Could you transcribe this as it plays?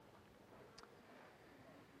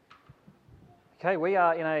Okay, we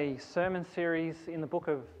are in a sermon series in the book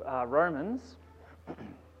of Romans.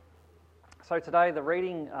 So today the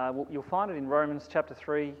reading, you'll find it in Romans chapter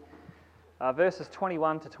 3, verses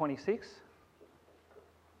 21 to 26.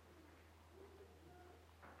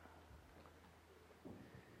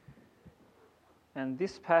 And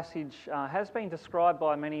this passage has been described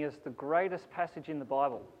by many as the greatest passage in the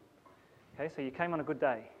Bible. Okay, so you came on a good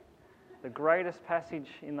day. The greatest passage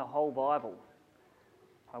in the whole Bible.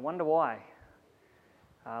 I wonder why.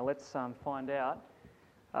 Let's find out.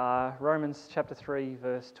 Romans chapter 3,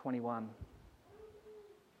 verse 21.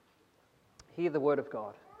 Hear the word of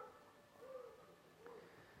God.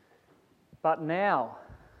 But now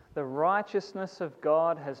the righteousness of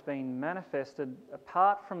God has been manifested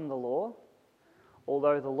apart from the law,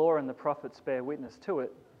 although the law and the prophets bear witness to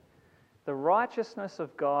it. The righteousness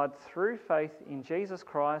of God through faith in Jesus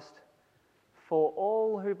Christ for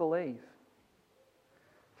all who believe.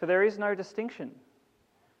 For there is no distinction.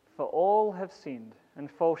 For all have sinned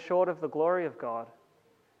and fall short of the glory of God,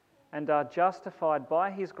 and are justified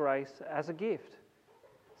by His grace as a gift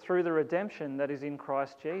through the redemption that is in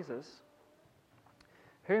Christ Jesus,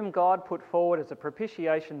 whom God put forward as a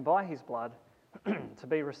propitiation by His blood to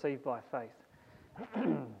be received by faith.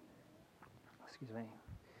 Excuse me.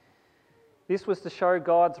 This was to show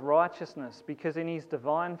God's righteousness, because in His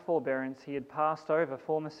divine forbearance He had passed over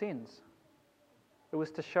former sins. It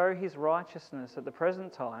was to show His righteousness at the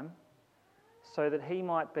present time, so that He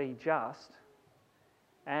might be just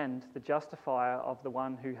and the justifier of the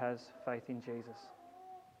one who has faith in Jesus.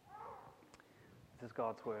 This is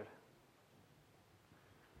God's word.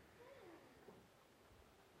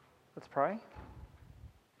 Let's pray.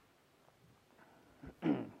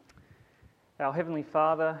 Our Heavenly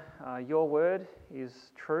Father, your word is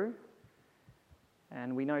true,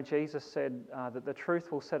 and we know Jesus said that the truth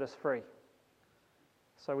will set us free.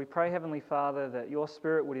 So we pray, Heavenly Father, that your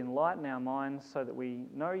Spirit would enlighten our minds so that we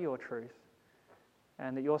know your truth,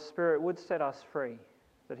 and that your Spirit would set us free,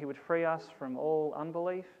 that He would free us from all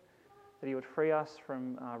unbelief, that He would free us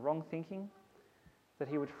from wrong thinking, that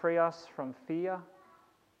He would free us from fear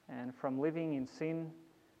and from living in sin,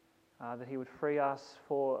 that He would free us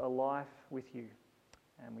for a life with you.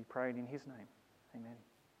 And we pray it in His name. Amen.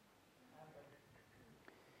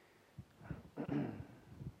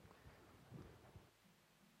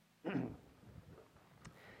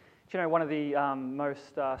 Do you know, one of the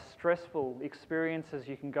most stressful experiences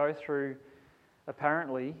you can go through,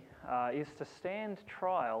 apparently, is to stand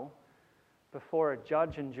trial before a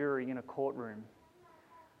judge and jury in a courtroom.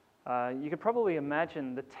 You could probably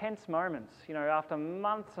imagine the tense moments, you know, after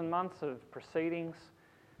months and months of proceedings,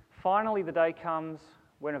 finally the day comes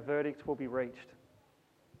when a verdict will be reached.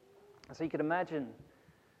 So you could imagine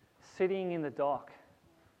sitting in the dock,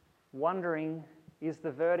 wondering,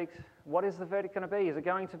 what is the verdict going to be? Is it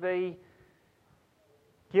going to be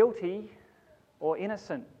guilty or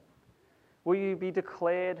innocent? Will you be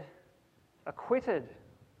declared acquitted,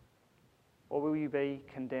 or will you be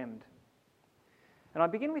condemned? And I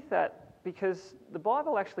begin with that because the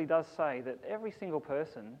Bible actually does say that every single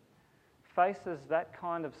person faces that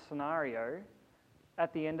kind of scenario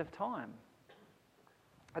at the end of time.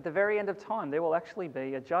 At the very end of time, there will actually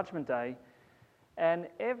be a judgment day, and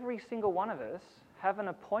every single one of us have an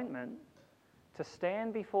appointment to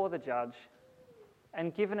stand before the judge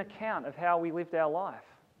and give an account of how we lived our life.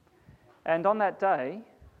 And on that day,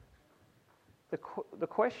 the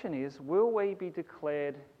question is, will we be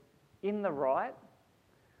declared in the right,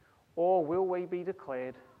 or will we be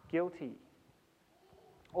declared guilty?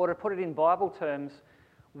 Or to put it in Bible terms,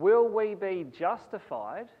 will we be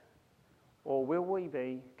justified, or will we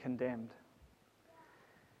be condemned?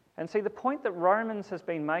 And see, the point that Romans has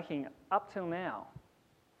been making up till now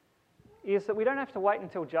is that we don't have to wait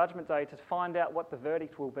until Judgment Day to find out what the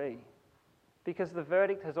verdict will be, because the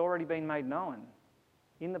verdict has already been made known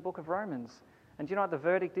in the book of Romans. And do you know what the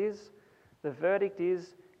verdict is? The verdict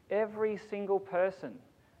is every single person,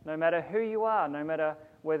 no matter who you are, no matter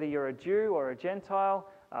whether you're a Jew or a Gentile,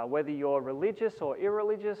 whether you're religious or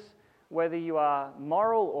irreligious, whether you are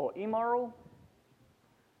moral or immoral,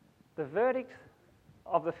 the verdict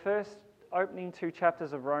of the first opening 2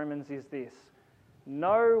 chapters of Romans is this: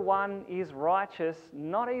 no one is righteous,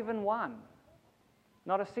 not even one,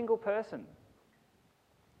 not a single person.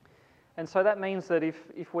 And so that means that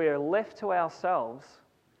if we're left to ourselves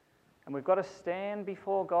and we've got to stand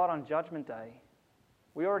before God on Judgment Day,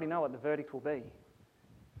 we already know what the verdict will be: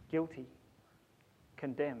 guilty,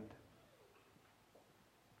 condemned.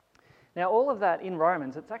 Now, all of that in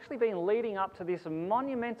Romans, it's actually been leading up to this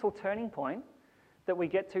monumental turning point that we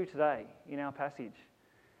get to today in our passage.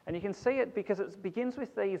 And you can see it because it begins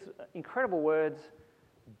with these incredible words,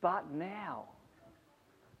 but now.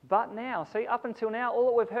 But now. See, up until now, all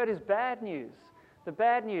that we've heard is bad news. The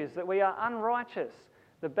bad news that we are unrighteous.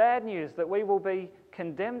 The bad news that we will be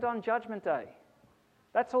condemned on Judgment Day.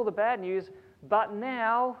 That's all the bad news. But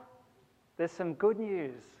now, there's some good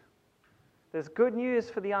news. There's good news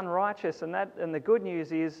for the unrighteous, and the good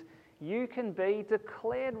news is you can be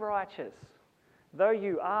declared righteous. Though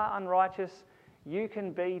you are unrighteous, you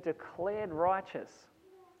can be declared righteous.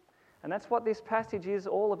 And that's what this passage is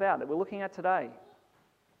all about that we're looking at today.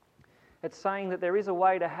 It's saying that there is a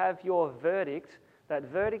way to have your verdict, that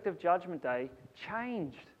verdict of Judgment Day,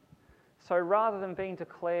 changed. So rather than being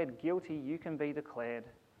declared guilty, you can be declared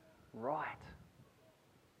right.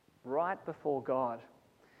 Right before God.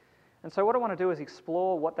 And so what I want to do is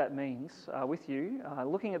explore what that means with you,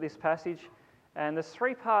 looking at this passage. And there's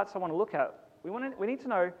three parts I want to look at. We need to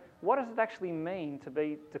know, what does it actually mean to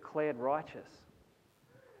be declared righteous?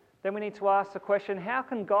 Then we need to ask the question, how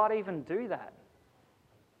can God even do that?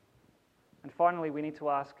 And finally, we need to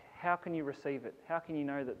ask, how can you receive it? How can you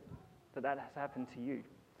know that has happened to you?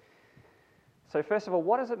 So first of all,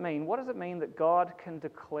 what does it mean? What does it mean that God can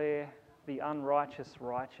declare the unrighteous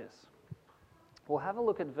righteous? We'll have a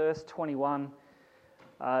look at verse 21.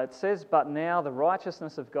 It says, "But now the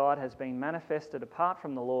righteousness of God has been manifested apart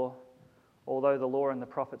from the law, although the law and the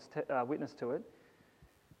prophets witness to it.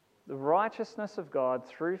 The righteousness of God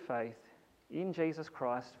through faith in Jesus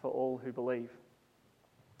Christ for all who believe."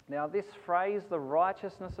 Now this phrase, the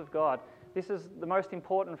righteousness of God, this is the most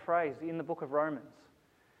important phrase in the book of Romans.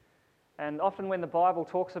 And often when the Bible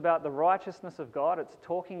talks about the righteousness of God, it's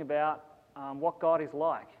talking about what God is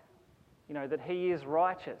like. You know, that He is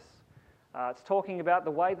righteous. It's talking about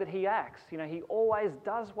the way that He acts. You know, He always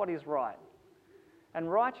does what is right.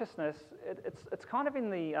 And righteousness, it's kind of in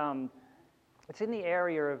the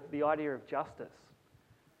area of the idea of justice.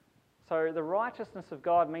 So the righteousness of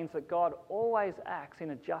God means that God always acts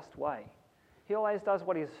in a just way. He always does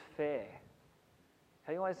what is fair.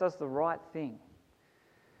 He always does the right thing.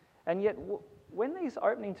 And yet, when these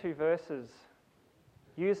opening two verses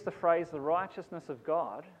use the phrase the righteousness of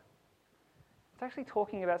God, it's actually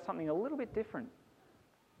talking about something a little bit different.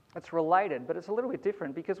 It's related, but it's a little bit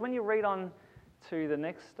different, because when you read on to the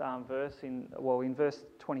next verse, in verse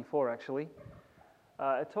 24 actually,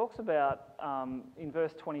 it talks about, in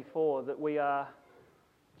verse 24, that we are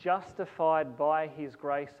justified by His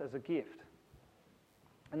grace as a gift.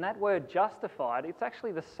 And that word justified, it's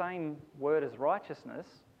actually the same word as righteousness.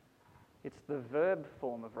 It's the verb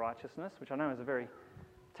form of righteousness, which I know is a very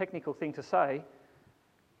technical thing to say.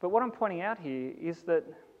 But what I'm pointing out here is that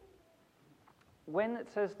when it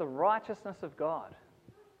says the righteousness of God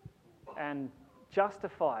and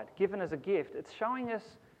justified, given as a gift, it's showing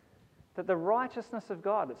us that the righteousness of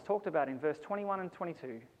God that's talked about in verse 21 and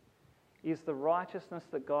 22 is the righteousness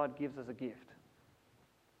that God gives as a gift.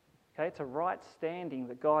 Okay, it's a right standing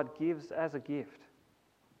that God gives as a gift.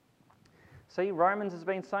 See, Romans has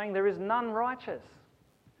been saying there is none righteous.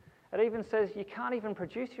 It even says you can't even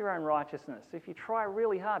produce your own righteousness. If you try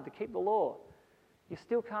really hard to keep the law, you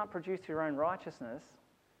still can't produce your own righteousness.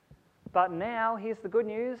 But now, here's the good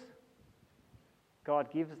news.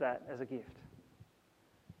 God gives that as a gift.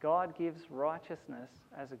 God gives righteousness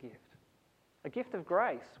as a gift. A gift of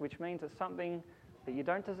grace, which means it's something that you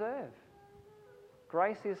don't deserve.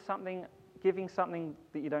 Grace is something, giving something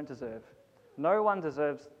that you don't deserve. No one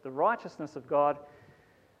deserves the righteousness of God,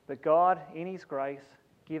 but God, in His grace,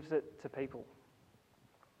 gives it to people.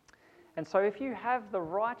 And so if you have the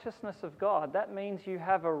righteousness of God, that means you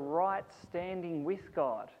have a right standing with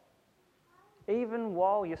God, even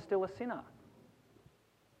while you're still a sinner.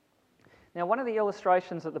 Now, one of the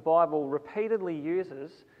illustrations that the Bible repeatedly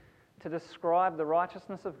uses to describe the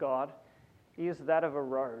righteousness of God is that of a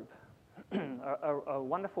robe, a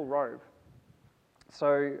wonderful robe.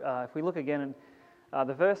 So if we look again at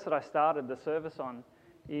the verse that I started the service on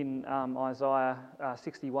in Isaiah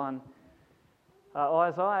 61,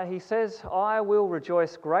 Isaiah, he says, "I will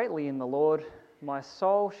rejoice greatly in the Lord. My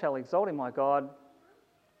soul shall exult in my God."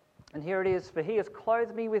 And here it is, "For He has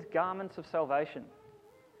clothed me with garments of salvation.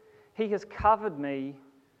 He has covered me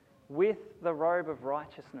with the robe of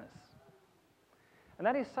righteousness." And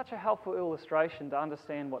that is such a helpful illustration to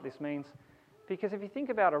understand what this means, because if you think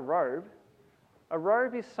about a robe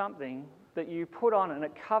is something that you put on and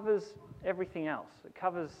it covers everything else. It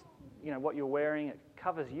covers, what you're wearing, it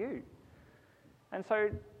covers you. And so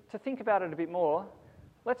to think about it a bit more,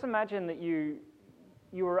 let's imagine that you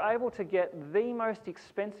were able to get the most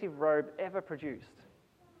expensive robe ever produced.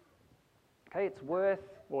 Okay, it's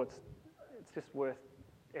just worth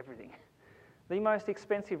everything. the most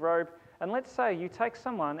expensive robe, and let's say you take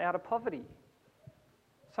someone out of poverty,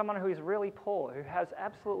 someone who is really poor, who has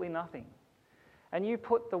absolutely nothing, and you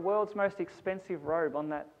put the world's most expensive robe on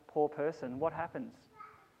that poor person, what happens?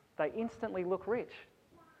 They instantly look rich.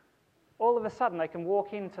 All of a sudden, they can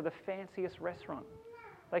walk into the fanciest restaurant.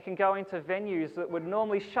 They can go into venues that would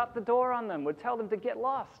normally shut the door on them, would tell them to get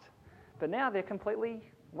lost. But now they're completely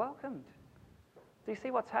welcomed. Do you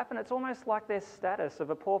see what's happened? It's almost like their status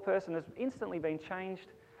of a poor person has instantly been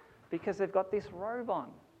changed because they've got this robe on.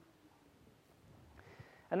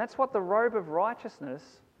 And that's what the robe of righteousness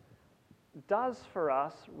does for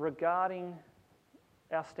us regarding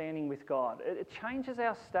our standing with God. It changes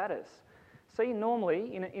our status. See,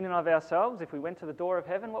 normally, in and of ourselves, if we went to the door of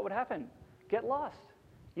heaven, what would happen? Get lost.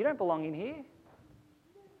 You don't belong in here.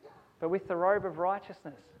 But with the robe of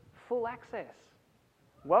righteousness, full access,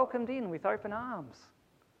 welcomed in with open arms.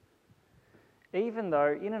 Even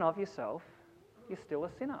though, in and of yourself, you're still a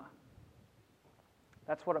sinner.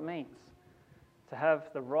 That's what it means to have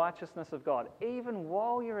the righteousness of God. Even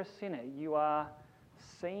while you're a sinner, you are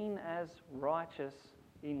seen as righteous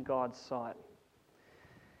in God's sight.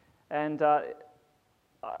 And I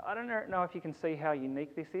don't know if you can see how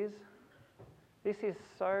unique this is. This is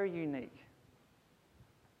so unique.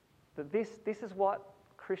 That this is what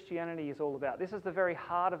Christianity is all about. This is the very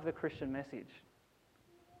heart of the Christian message.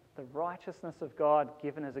 The righteousness of God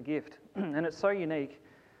given as a gift. And it's so unique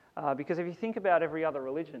because if you think about every other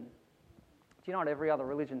religion, do you know what every other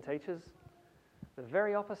religion teaches? The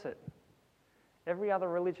very opposite. Every other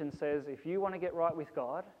religion says if you want to get right with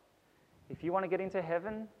God, if you want to get into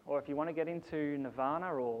heaven, or if you want to get into nirvana,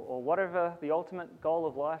 or whatever the ultimate goal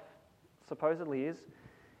of life supposedly is,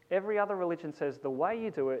 every other religion says the way you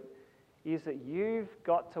do it is that you've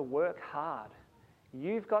got to work hard.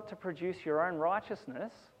 You've got to produce your own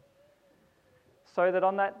righteousness so that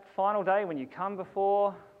on that final day when you come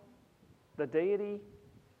before the deity,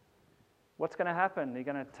 what's going to happen? You're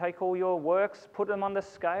going to take all your works, put them on the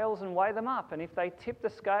scales and weigh them up. And if they tip the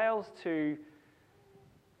scales to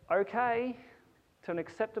okay, to an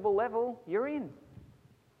acceptable level, you're in.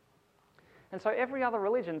 And so every other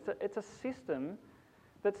religion, it's a system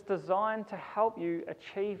that's designed to help you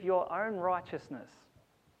achieve your own righteousness.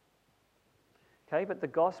 Okay, but the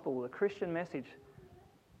gospel, the Christian message,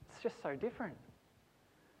 it's just so different.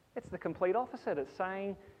 It's the complete opposite. It's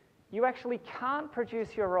saying you actually can't produce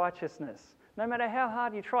your righteousness. No matter how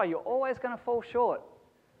hard you try, you're always going to fall short.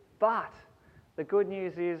 But the good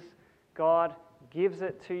news is God gives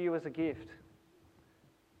it to you as a gift.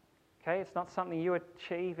 Okay, it's not something you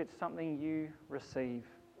achieve, it's something you receive,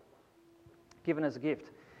 given as a gift.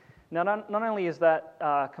 Now, not only is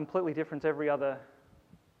that completely different to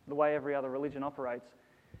the way every other religion operates,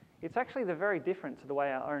 it's actually very different to the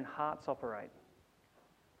way our own hearts operate.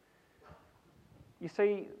 You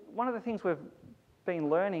see, one of the things we've been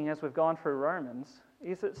learning as we've gone through Romans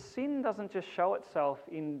is that sin doesn't just show itself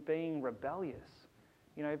in being rebellious,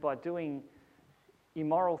 by doing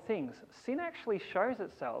immoral things. Sin actually shows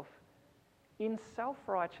itself in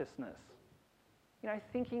self-righteousness,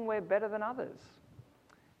 thinking we're better than others.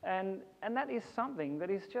 And that is something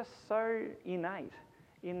that is just so innate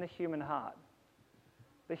in the human heart.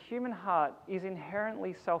 The human heart is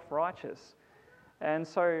inherently self-righteous. And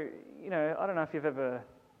so, I don't know if you've ever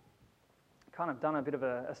kind of done a bit of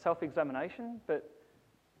a self-examination, but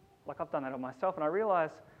like I've done that on myself, and I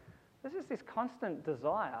realise there's just this constant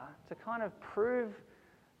desire to kind of prove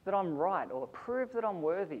that I'm right, or prove that I'm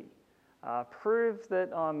worthy, prove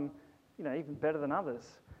that I'm, even better than others,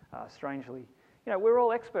 strangely. We're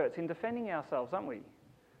all experts in defending ourselves, aren't we?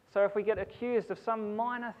 So if we get accused of some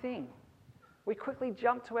minor thing, we quickly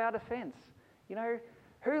jump to our defence.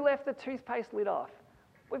 Who left the toothpaste lid off?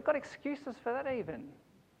 We've got excuses for that even.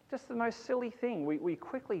 Just the most silly thing. We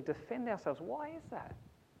quickly defend ourselves. Why is that?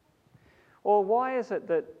 Or why is it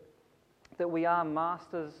that we are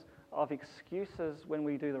masters of excuses when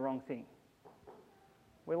we do the wrong thing?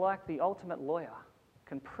 We're like the ultimate lawyer,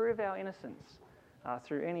 can prove our innocence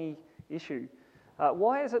through any issue.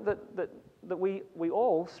 Why is it that we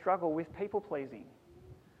all struggle with people-pleasing?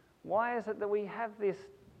 Why is it that we have this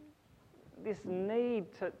need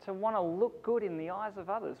to want to look good in the eyes of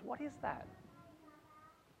others? What is that?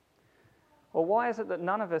 Or why is it that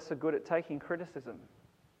none of us are good at taking criticism?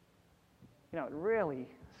 It really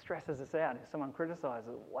stresses us out if someone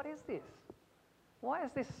criticises. What is this? Why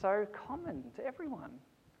is this so common to everyone?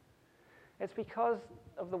 It's because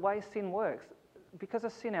of the way sin works. Because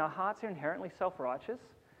of sin, our hearts are inherently self-righteous,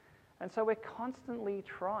 and so we're constantly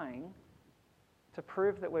trying to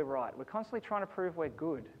prove that we're right. We're constantly trying to prove we're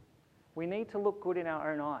good. We need to look good in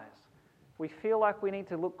our own eyes. We feel like we need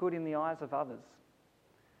to look good in the eyes of others.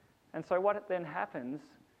 And so what then happens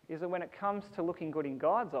is that when it comes to looking good in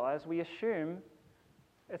God's eyes, we assume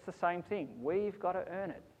it's the same thing. We've got to earn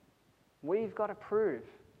it. We've got to prove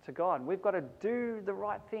to God. We've got to do the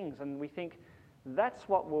right things. And we think that's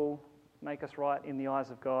what will make us right in the eyes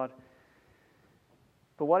of God.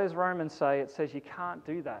 But what does Romans say? It says you can't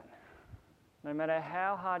do that. No matter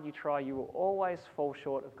how hard you try, you will always fall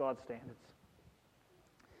short of God's standards.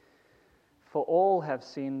 For all have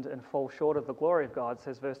sinned and fall short of the glory of God,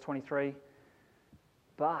 says verse 23.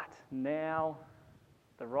 But now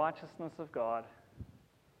the righteousness of God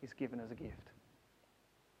is given as a gift.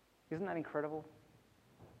 Isn't that incredible?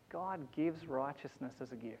 God gives righteousness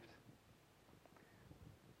as a gift.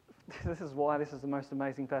 This is why this is the most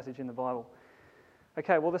amazing passage in the Bible.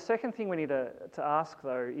 Okay, well, the second thing we need to ask,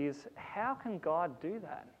 though, is how can God do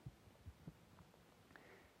that?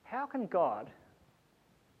 How can God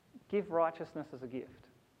give righteousness as a gift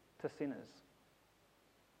to sinners?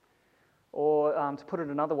 Or to put it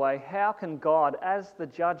another way, how can God, as the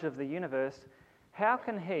judge of the universe, how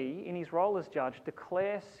can he, in his role as judge,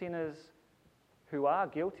 declare sinners who are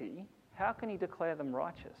guilty, how can he declare them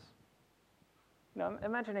righteous?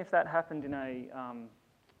 Imagine if that happened in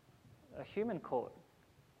a human court.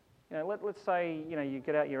 Let's say you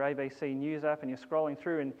get out your ABC News app and you're scrolling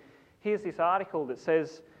through, and here's this article that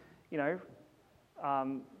says,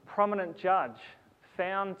 prominent judge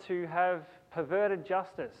found to have perverted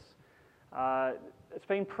justice. It's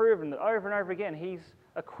been proven that over and over again he's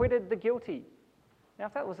acquitted the guilty. Now,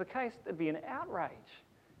 if that was the case, it'd be an outrage.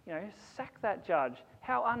 Sack that judge.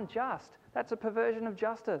 How unjust. That's a perversion of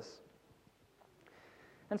justice.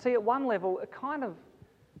 And see, at one level, it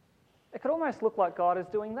could almost look like God is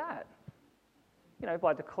doing that.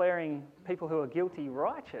 By declaring people who are guilty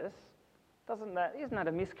righteous, isn't that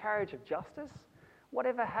a miscarriage of justice?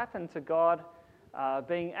 Whatever happened to God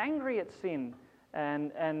being angry at sin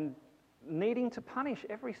and needing to punish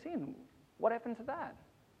every sin? What happened to that?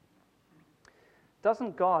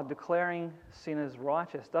 Doesn't God declaring sinners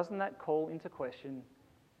righteous, doesn't that call into question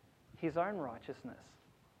his own righteousness?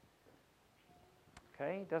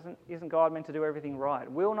 Okay, isn't God meant to do everything right?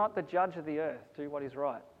 Will not the judge of the earth do what is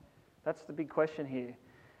right? That's the big question here.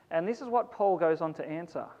 And this is what Paul goes on to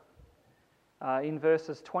answer in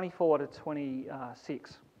verses 24 to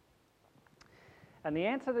 26. And the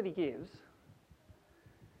answer that he gives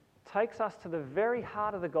takes us to the very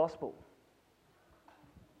heart of the gospel.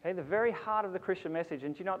 Okay, the very heart of the Christian message.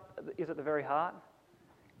 And do you know what is at the very heart?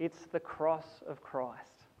 It's the cross of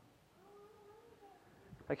Christ.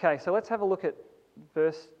 Okay, so let's have a look at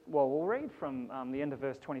we'll read from the end of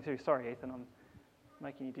verse 22. Sorry, Ethan, I'm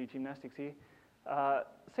making you do gymnastics here.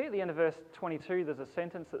 See at the end of verse 22, there's a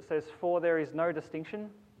sentence that says, "For there is no distinction,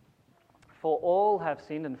 for all have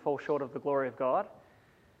sinned and fall short of the glory of God."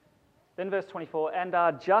 Then verse 24, "and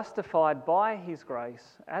are justified by his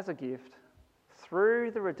grace as a gift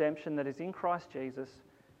through the redemption that is in Christ Jesus,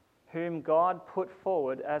 whom God put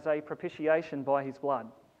forward as a propitiation by his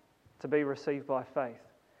blood, to be received by faith.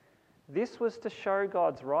 This was to show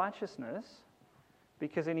God's righteousness,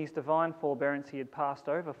 because in his divine forbearance he had passed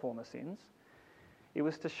over former sins. It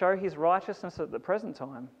was to show his righteousness at the present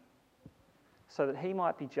time, so that he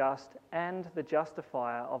might be just and the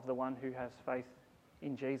justifier of the one who has faith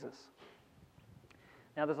in Jesus."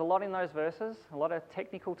 Now, there's a lot in those verses, a lot of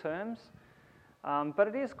technical terms, but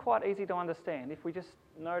it is quite easy to understand if we just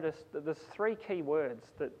notice that there's three key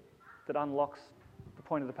words that unlocks the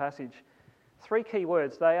point of the passage. Three key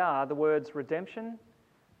words. They are the words redemption,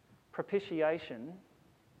 propitiation,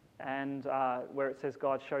 and where it says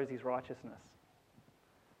God shows his righteousness.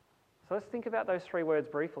 So let's think about those three words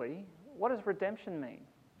briefly. What does redemption mean?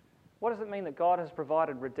 What does it mean that God has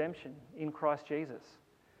provided redemption in Christ Jesus?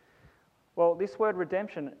 Well, this word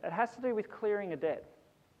redemption, it has to do with clearing a debt.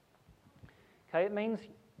 Okay, it means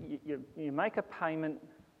you make a payment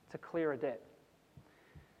to clear a debt.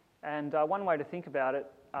 And one way to think about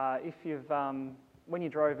it, when you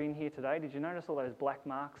drove in here today, did you notice all those black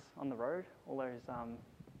marks on the road? All those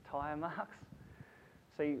tyre marks?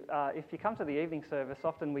 See, if you come to the evening service,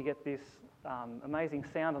 often we get this amazing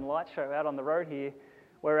sound and light show out on the road here,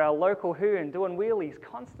 where our local hoon doing wheelies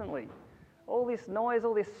constantly. All this noise,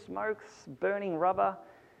 all this smoke, burning rubber.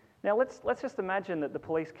 Now let's just imagine that the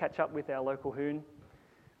police catch up with our local hoon,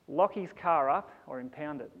 lock his car up, or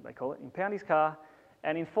impound it, they call it, impound his car,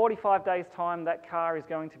 and in 45 days' time, that car is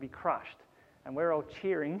going to be crushed. And we're all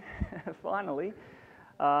cheering, finally.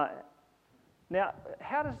 Now,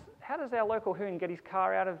 how does our local hoon get his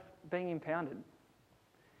car out of being impounded?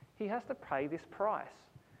 He has to pay this price.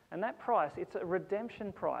 And that price, it's a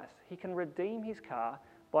redemption price. He can redeem his car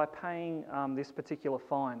by paying this particular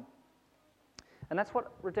fine. And that's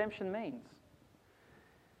what redemption means.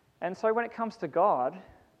 And so when it comes to God,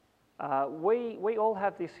 we all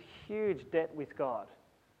have this huge debt with God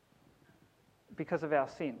because of our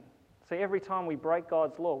sin. So every time we break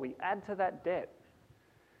God's law, we add to that debt.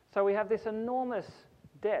 So we have this enormous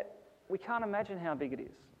debt. We can't imagine how big it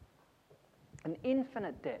is. An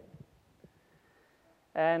infinite debt.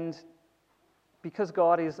 And because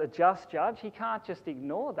God is a just judge, he can't just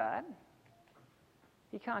ignore that.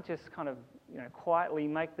 He can't just kind of, quietly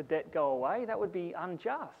make the debt go away. That would be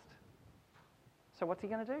unjust. So what's he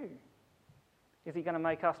going to do? Is he going to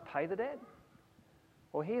make us pay the debt?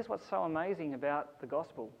 Well, here's what's so amazing about the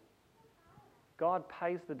gospel. God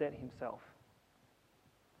pays the debt himself.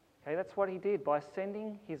 Okay, that's what he did by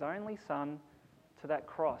sending his only son to that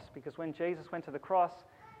cross. Because when Jesus went to the cross,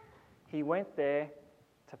 he went there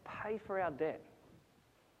to pay for our debt.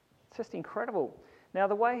 It's just incredible. Now,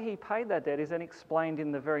 the way he paid that debt is then explained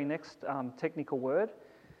in the very next technical word,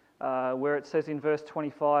 where it says in verse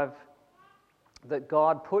 25 that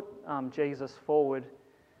God put Jesus forward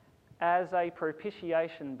as a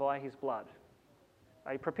propitiation by his blood.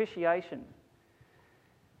 A propitiation.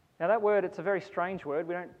 Now, that word, it's a very strange word.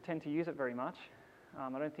 We don't tend to use it very much. I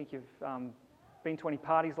don't think you've been to any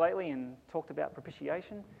parties lately and talked about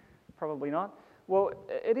propitiation. Probably not. Well,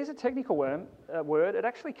 it is a technical word. It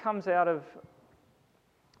actually comes out of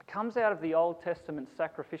the Old Testament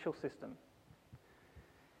sacrificial system.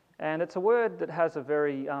 And it's a word that has a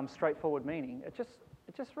very straightforward meaning. It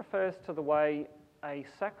just refers to the way a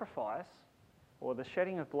sacrifice, or the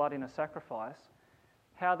shedding of blood in a sacrifice,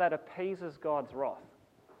 how that appeases God's wrath.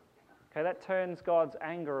 Okay, that turns God's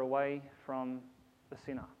anger away from the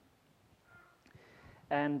sinner.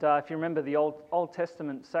 And if you remember the Old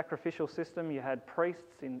Testament sacrificial system, you had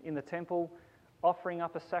priests in the temple offering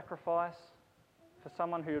up a sacrifice for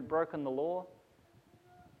someone who had broken the law.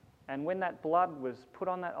 And when that blood was put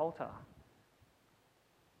on that altar,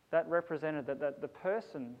 that represented that the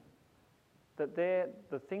person, the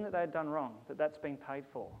thing that they had done wrong, that's been paid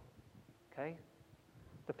for. Okay?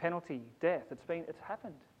 The penalty, death, it's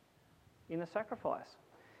happened in the sacrifice.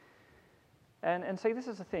 And see, this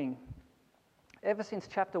is the thing. Ever since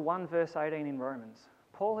chapter 1, verse 18 in Romans,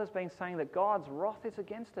 Paul has been saying that God's wrath is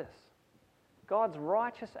against us. God's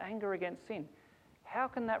righteous anger against sin. How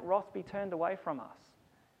can that wrath be turned away from us?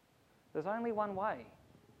 There's only one way.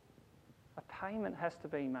 A payment has to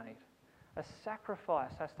be made. A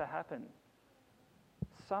sacrifice has to happen.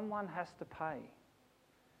 Someone has to pay.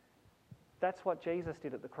 That's what Jesus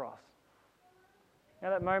did at the cross. Now,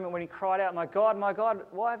 that moment when he cried out, my God,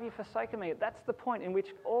 why have you forsaken me?" That's the point in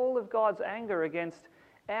which all of God's anger against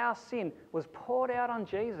our sin was poured out on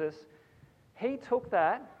Jesus. He took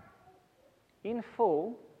that in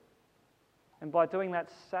full, and by doing that,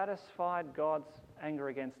 satisfied God's anger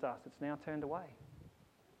against us. It's now turned away.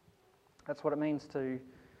 That's what it means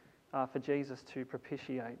for Jesus to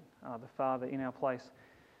propitiate the Father in our place.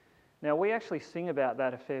 Now, we actually sing about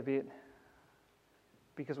that a fair bit,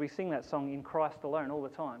 because we sing that song, "In Christ Alone," all the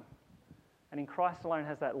time. And "In Christ Alone"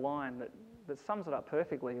 has that line that sums it up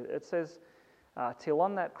perfectly. It says, "Till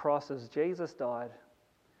on that cross as Jesus died,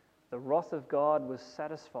 the wrath of God was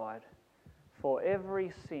satisfied, for every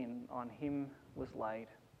sin on him was laid."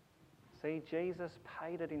 See, Jesus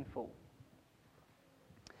paid it in full.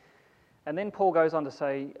 And then Paul goes on to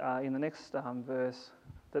say in the next verse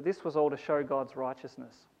that this was all to show God's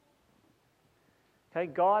righteousness. Okay,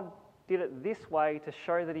 God did it this way to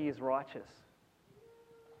show that he is righteous,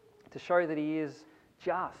 to show that he is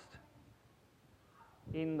just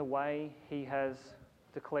in the way he has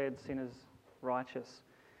declared sinners righteous.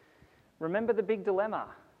 Remember the big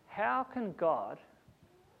dilemma. How can God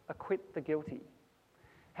acquit the guilty?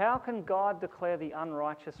 How can God declare the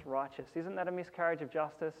unrighteous righteous? Isn't that a miscarriage of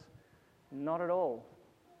justice? Not at all.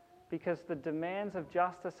 Because the demands of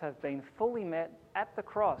justice have been fully met at the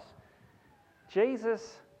cross.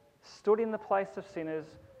 Jesus stood in the place of sinners,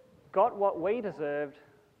 got what we deserved,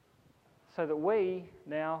 so that we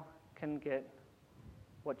now can get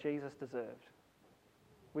what Jesus deserved,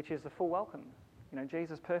 which is the full welcome.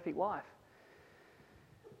 Jesus' perfect life.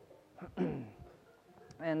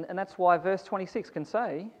 And that's why verse 26 can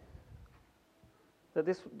say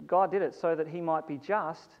that God did it so that he might be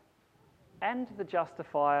just and the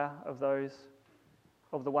justifier of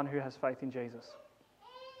the one who has faith in Jesus.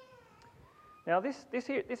 Now, this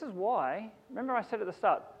is why, remember I said at the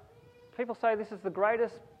start, people say this is the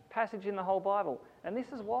greatest passage in the whole Bible, and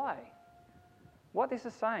this is why. What this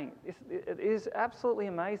is saying, it is absolutely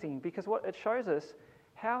amazing, because what it shows us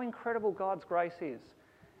how incredible God's grace is.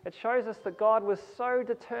 It shows us that God was so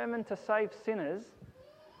determined to save sinners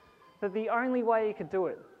that the only way he could do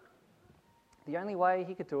it,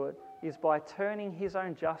 is by turning his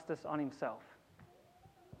own justice on himself.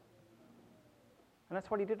 And that's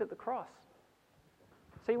what he did at the cross.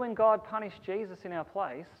 See, when God punished Jesus in our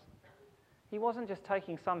place, he wasn't just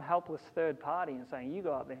taking some helpless third party and saying, you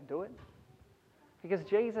go up there and do it. Because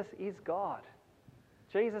Jesus is God.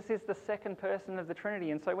 Jesus is the second person of the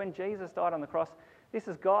Trinity. And so when Jesus died on the cross, this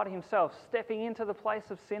is God himself stepping into the place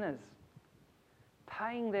of sinners,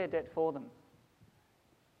 paying their debt for them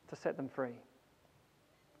to set them free.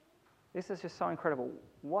 This is just so incredible.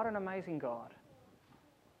 What an amazing God.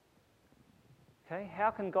 Okay,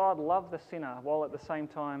 how can God love the sinner while at the same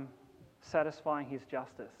time satisfying his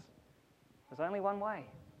justice? There's only one way,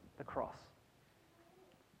 the cross.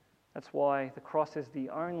 That's why the cross is the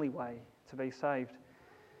only way to be saved.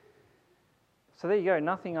 So there you go,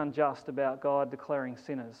 nothing unjust about God declaring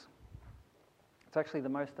sinners. It's actually the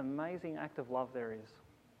most amazing act of love there is.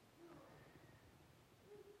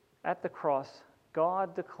 At the cross,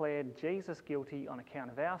 God declared Jesus guilty on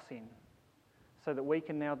account of our sin, so that we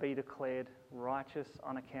can now be declared righteous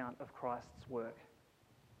on account of Christ's work.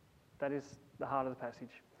 That is the heart of the passage.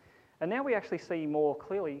 And now we actually see more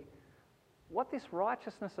clearly what this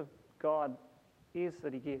righteousness of God is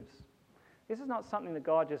that he gives. This is not something that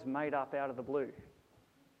God just made up out of the blue.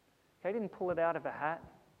 He didn't pull it out of a hat.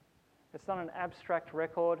 It's not an abstract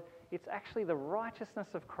record. It's actually the righteousness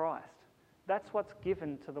of Christ. That's what's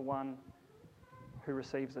given to the one who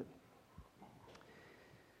receives it.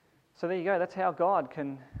 So there you go. That's how God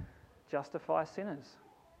can justify sinners.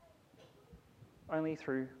 Only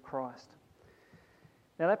through Christ.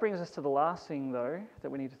 Now that brings us to the last thing, though, that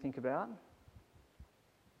we need to think about.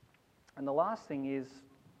 And the last thing is,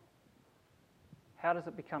 how does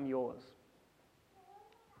it become yours?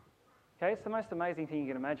 Okay, it's the most amazing thing you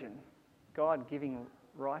can imagine. God giving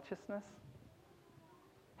righteousness.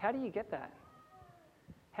 How do you get that?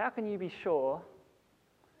 How can you be sure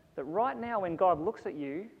that right now when God looks at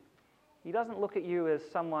you, he doesn't look at you as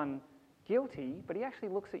someone guilty, but he actually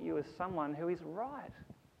looks at you as someone who is right.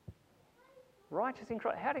 Righteous in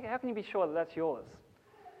Christ. How can you be sure that that's yours?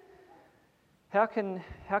 How can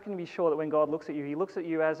you be sure that when God looks at you, he looks at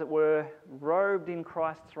you as it were, robed in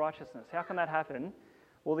Christ's righteousness? How can that happen?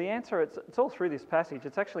 Well, the answer, it's all through this passage.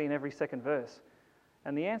 It's actually in every second verse.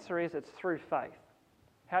 And the answer is it's through faith.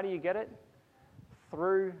 How do you get it?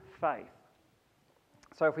 Through faith.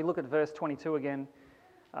 So if we look at verse 22 again,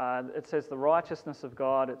 it says the righteousness of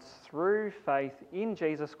God, it's through faith in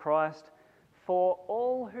Jesus Christ for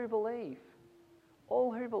all who believe.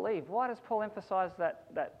 All who believe. Why does Paul emphasize that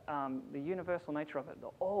the universal nature of it, the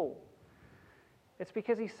all? It's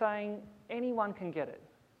because he's saying anyone can get it.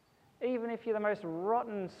 Even if you're the most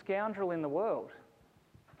rotten scoundrel in the world,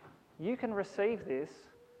 you can receive this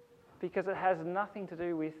because it has nothing to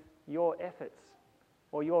do with your efforts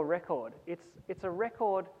or your record. It's a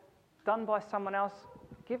record done by someone else,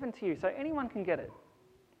 given to you. So anyone can get it.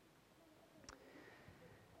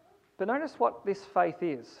 But notice what this faith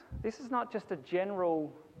is. This is not just a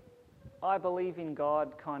general, I believe in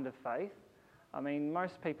God kind of faith. I mean,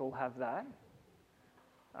 most people have that.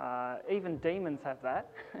 Even demons have that.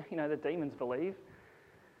 The demons believe.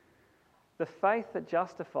 The faith that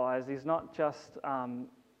justifies is not just,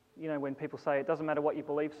 when people say it doesn't matter what you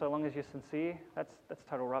believe so long as you're sincere. That's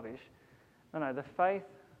total rubbish. No, the faith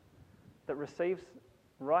that receives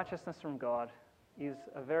righteousness from God is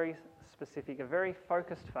a very specific, a very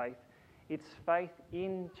focused faith. It's faith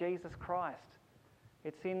in Jesus Christ.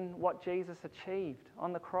 It's in what Jesus achieved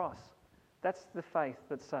on the cross. That's the faith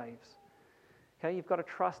that saves. Okay, you've got to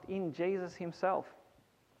trust in Jesus himself.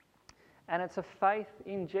 And it's a faith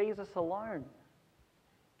in Jesus alone.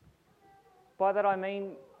 By that I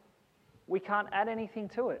mean, we can't add anything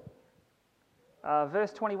to it.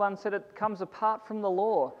 Verse 21 said it comes apart from the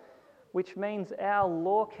law, which means our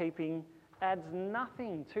law keeping adds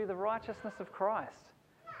nothing to the righteousness of Christ.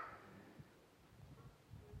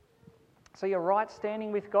 So your right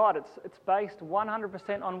standing with God, it's based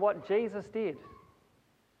 100% on what Jesus did.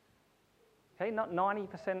 Okay, not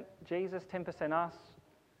 90% Jesus, 10% us,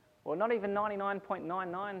 or not even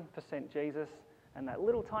 99.99% Jesus and that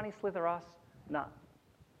little tiny slither us. No,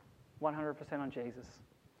 100% on Jesus.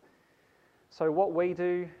 So what we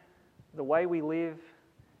do, the way we live,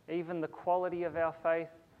 even the quality of our faith,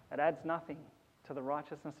 it adds nothing to the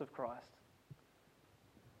righteousness of Christ.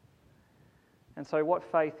 And so what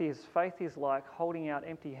faith is like holding out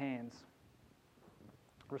empty hands,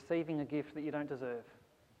 receiving a gift that you don't deserve.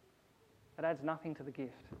 It adds nothing to the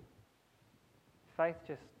gift. Faith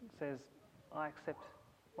just says, I accept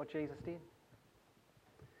what Jesus did.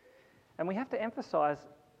 And we have to emphasize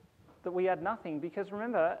that we add nothing because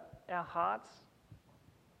remember, our hearts,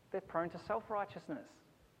 they're prone to self-righteousness.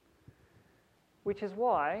 Which is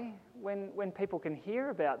why when people can hear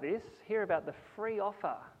about this, hear about the free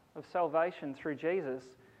offer of salvation through Jesus,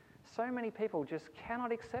 so many people just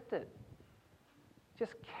cannot accept it.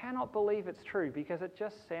 Just cannot believe it's true because it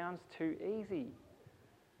just sounds too easy.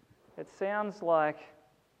 It sounds like,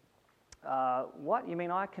 what? You mean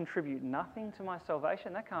I contribute nothing to my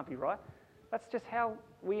salvation? That can't be right. That's just how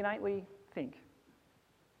we innately think.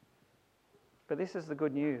 But this is the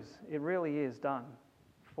good news. It really is done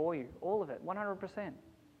for you. All of it, 100%.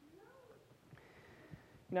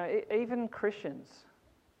 Even Christians,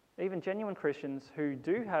 even genuine Christians who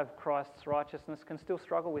do have Christ's righteousness can still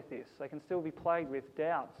struggle with this. They can still be plagued with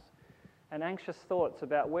doubts and anxious thoughts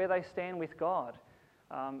about where they stand with God.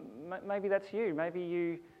 Maybe that's you. Maybe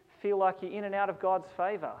you feel like you're in and out of God's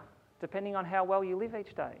favour, depending on how well you live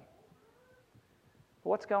each day.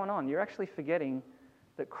 What's going on? You're actually forgetting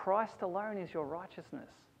that Christ alone is your righteousness.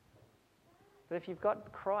 That if you've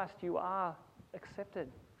got Christ, you are accepted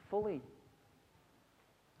fully.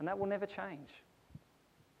 And that will never change.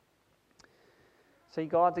 See,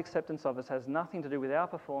 God's acceptance of us has nothing to do with our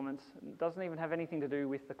performance. It doesn't even have anything to do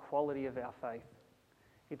with the quality of our faith.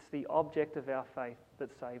 It's the object of our faith that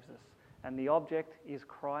saves us. And the object is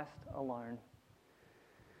Christ alone.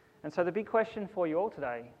 And so the big question for you all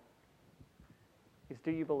today is,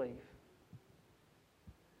 do you believe?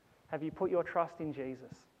 Have you put your trust in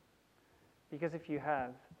Jesus? Because if you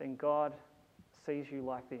have, then God sees you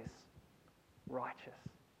like this, righteous.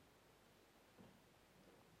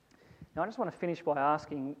 Now I just want to finish by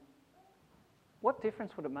asking, what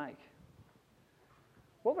difference would it make?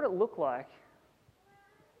 What would it look like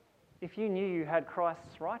if you knew you had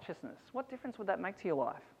Christ's righteousness? What difference would that make to your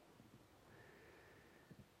life?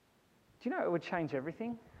 Do you know it would change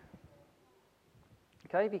everything?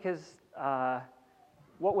 Okay, because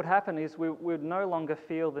what would happen is we would no longer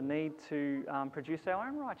feel the need to produce our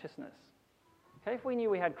own righteousness. Okay, if we knew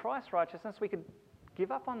we had Christ's righteousness, we could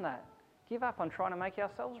give up on that. Give up on trying to make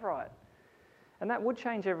ourselves right. And that would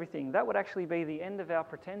change everything. That would actually be the end of our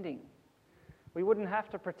pretending. We wouldn't have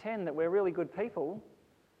to pretend that we're really good people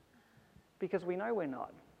because we know we're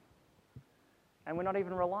not. And we're not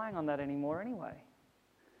even relying on that anymore anyway.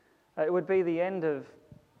 It would be the end of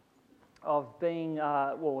being,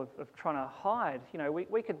 of trying to hide.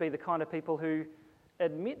 We could be the kind of people who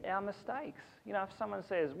admit our mistakes. If someone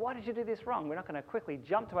says, why did you do this wrong? We're not going to quickly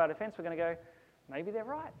jump to our defense. We're going to go, maybe they're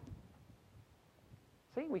right.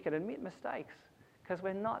 See, we can admit mistakes because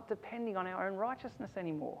we're not depending on our own righteousness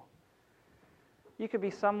anymore. You could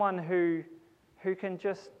be someone who can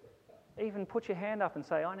just even put your hand up and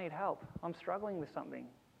say, I need help. I'm struggling with something.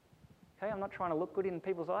 Okay, I'm not trying to look good in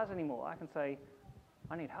people's eyes anymore. I can say,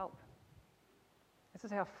 I need help. This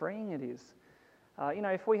is how freeing it is.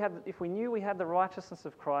 If we knew we had the righteousness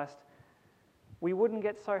of Christ, we wouldn't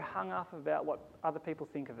get so hung up about what other people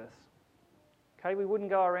think of us. Okay, we wouldn't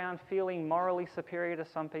go around feeling morally superior to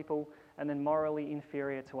some people and then morally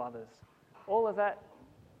inferior to others. All of that,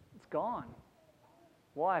 it's gone.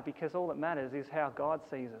 Why? Because all that matters is how God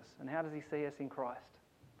sees us. And how does he see us in Christ?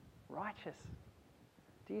 Righteous.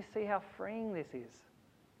 Do you see how freeing this is?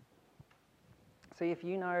 See, if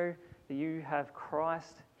you know that you have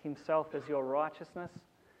Christ himself as your righteousness,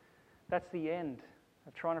 that's the end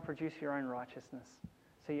of trying to produce your own righteousness.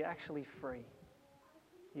 So you're actually free.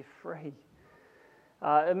 You're free.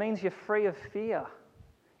 It means you're free of fear.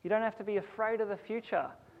 You don't have to be afraid of the future.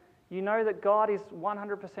 You know that God is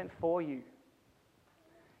 100% for you.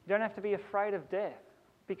 You don't have to be afraid of death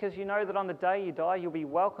because you know that on the day you die, you'll be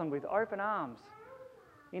welcomed with open arms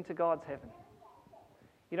into God's heaven.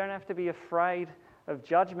 You don't have to be afraid of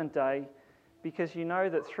Judgment Day because you know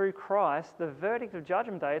that through Christ, the verdict of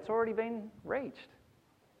Judgment Day, it's already been reached.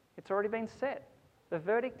 It's already been set. The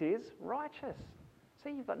verdict is righteous. See,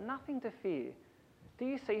 you've got nothing to fear. Do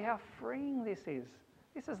you see how freeing this is?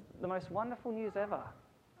 This is the most wonderful news ever.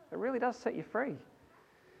 It really does set you free.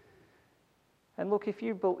 And look, if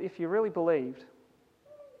you really believed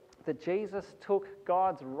that Jesus took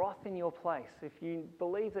God's wrath in your place, if you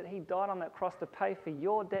believe that he died on that cross to pay for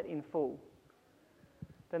your debt in full,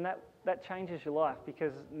 then that changes your life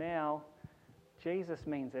because now Jesus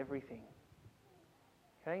means everything.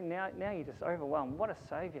 Okay, now you're just overwhelmed. What a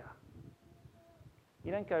saviour.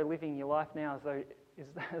 You don't go living your life now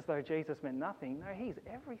as though Jesus meant nothing. No, he's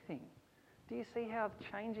everything. Do you see how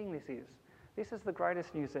changing this is? This is the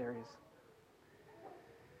greatest news there is.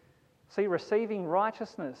 See, receiving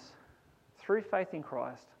righteousness through faith in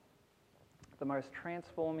Christ, the most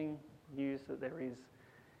transforming news that there is.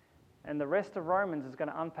 And the rest of Romans is going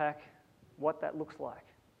to unpack what that looks like.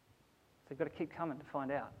 So you've got to keep coming to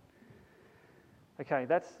find out. Okay,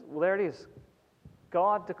 there it is.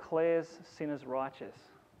 God declares sinners righteous.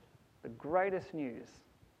 The greatest news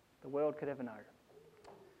the world could ever know.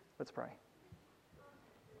 Let's pray.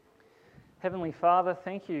 Heavenly Father,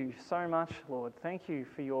 thank you so much, Lord. Thank you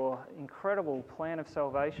for your incredible plan of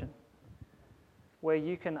salvation, where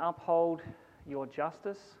you can uphold your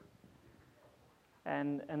justice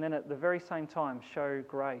and then at the very same time show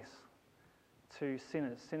grace to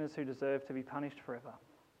sinners who deserve to be punished forever.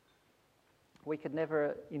 We could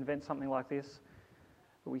never invent something like this,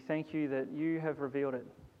 but we thank you that you have revealed it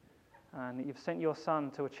and that you've sent your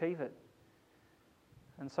Son to achieve it.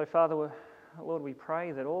 And so, Father, Lord, we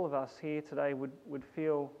pray that all of us here today would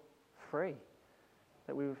feel free,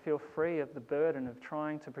 that we would feel free of the burden of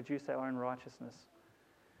trying to produce our own righteousness.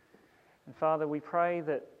 And Father, we pray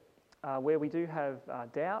that where we do have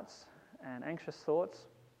doubts and anxious thoughts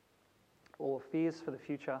or fears for the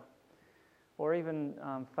future, or even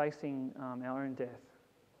facing our own death,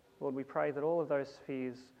 Lord, we pray that all of those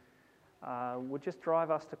fears would just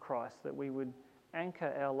drive us to Christ, that we would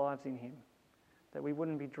anchor our lives in Him, that we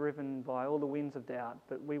wouldn't be driven by all the winds of doubt,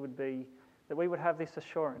 but we would have this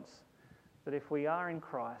assurance that if we are in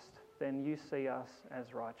Christ, then you see us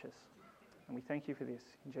as righteous. And we thank you for this.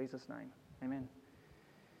 In Jesus' name, amen.